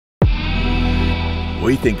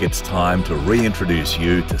we think it's time to reintroduce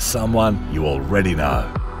you to someone you already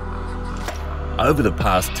know. Over the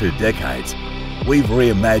past 2 decades, we've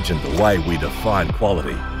reimagined the way we define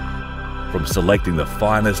quality. From selecting the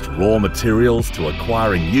finest raw materials to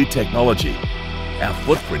acquiring new technology, our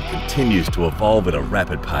footprint continues to evolve at a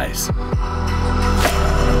rapid pace.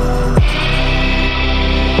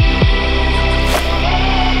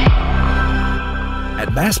 At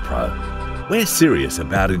MASPRO, we're serious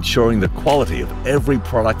about ensuring the quality of every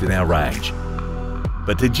product in our range.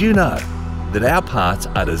 But did you know that our parts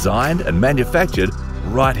are designed and manufactured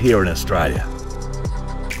right here in Australia?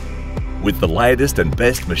 With the latest and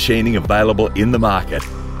best machining available in the market,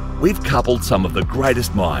 we've coupled some of the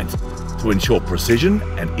greatest minds to ensure precision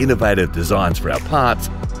and innovative designs for our parts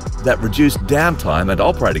that reduce downtime and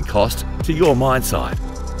operating costs to your mine site.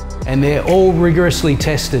 And they're all rigorously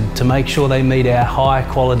tested to make sure they meet our high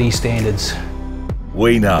quality standards.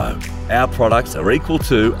 We know our products are equal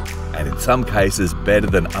to, and in some cases better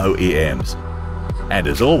than, OEMs. And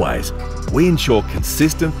as always, we ensure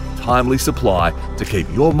consistent, timely supply to keep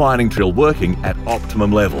your mining drill working at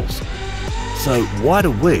optimum levels. So why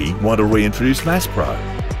do we want to reintroduce MASPRO?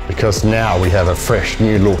 Because now we have a fresh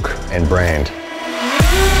new look and brand.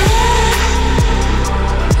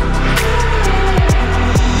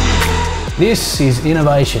 This is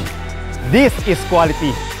innovation. This is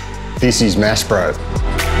quality. This is MASPRO.